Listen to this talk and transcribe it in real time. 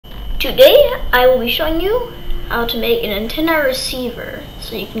Today I will be showing you how to make an antenna receiver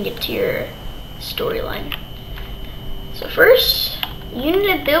so you can get to your storyline. So first, you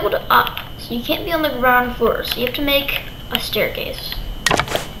need to build up. So you can't be on the ground floor, so you have to make a staircase.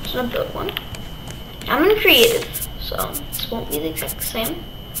 So I'm gonna build one. I'm in creative, so this won't be the exact same.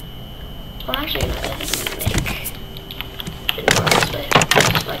 Well, actually, I think I'm gonna make it more this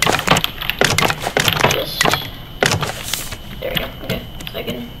way. Just there we go. Okay, so I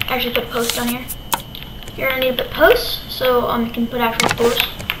can actually put posts on here. You're gonna need to put posts, so you can put actual floors.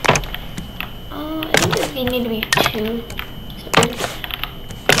 I think that you need to be 2.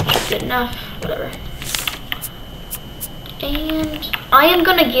 Good enough, whatever. And I am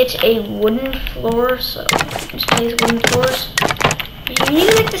gonna get a wooden floor, so just place wooden floors. You need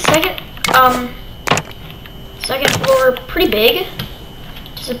to make the second floor pretty big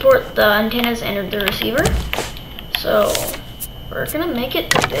to support the antennas and the receiver. So we're gonna make it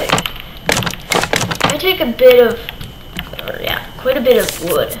big. I take a bit of, quite a bit of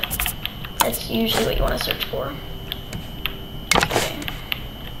wood. That's usually what you want to search for. Okay.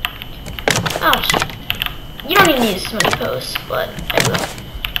 Ouch. You don't even need so many posts, but I will.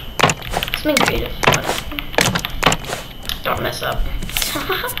 It's been creative. Don't mess up.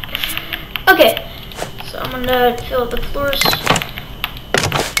 Okay, so I'm gonna fill up the floors.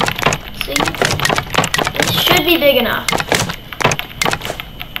 See? This should be big enough.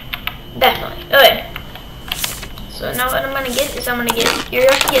 Definitely. Okay. So now what I'm gonna get is you're going to get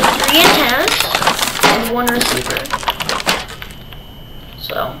 3 antennas and 1 receiver.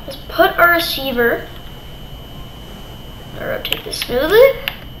 So let's put our receiver. I'll rotate this smoothly.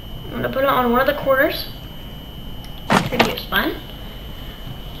 I'm gonna put it on one of the corners. Right here's fine.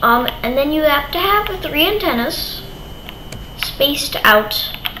 And then you have to have the 3 antennas spaced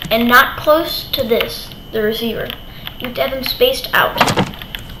out and not close to the receiver. You have to have them spaced out.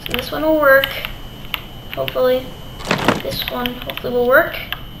 So this one will work, hopefully. This one hopefully will work.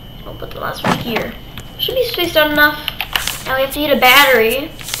 I'll put the last one here. Should be spaced out enough. Now we have to get a battery.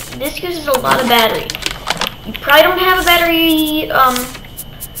 This uses a lot of battery. You probably don't have a battery, a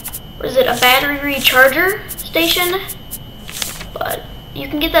battery recharger station? But you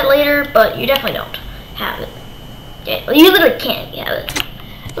can get that later, but you definitely don't have it. Okay, well, you literally can't have it.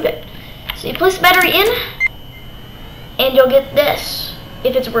 Okay, so you place the battery in, and you'll get this,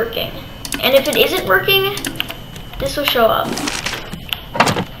 if it's working. And if it isn't working, this will show up.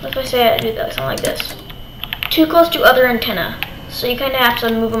 If I say I do that, something like this. Too close to other antenna, so you kind of have to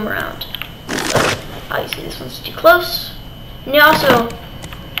move them around. So, obviously this one's too close. And you also,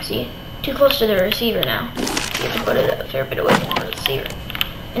 see, too close to the receiver now. You have to put it a fair bit away from the receiver.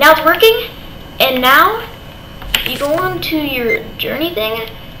 And now it's working, and now, if you go on to your journey thing,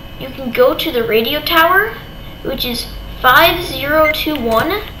 you can go to the radio tower, which is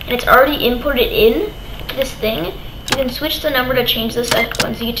 5021, and it's already inputted in this thing. You can switch the number to change this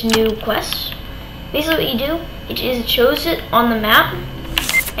once you get to new quests. Basically what you do is it shows it on the map,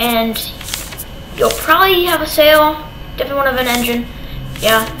 and you'll probably have a sail, definitely want to have an engine.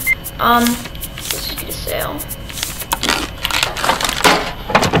 Yeah, let's just get a sail.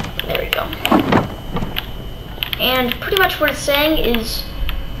 There we go. And pretty much what it's saying is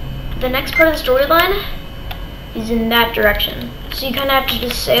the next part of the storyline is in that direction. So you kind of have to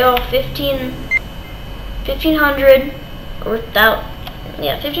just sail 1500 or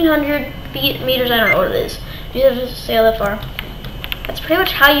 1500 meters, I don't know what it is. You have to sail that far. That's pretty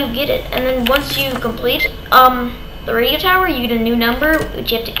much how you get it. And then once you complete the radio tower, you get a new number which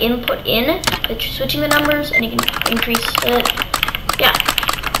you have to input in. But you're switching the numbers and you can increase it. Yeah,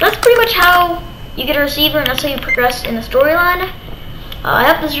 that's pretty much how you get a receiver, and that's how you progress in the storyline. I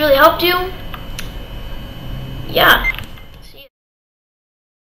hope this really helped you. Yeah,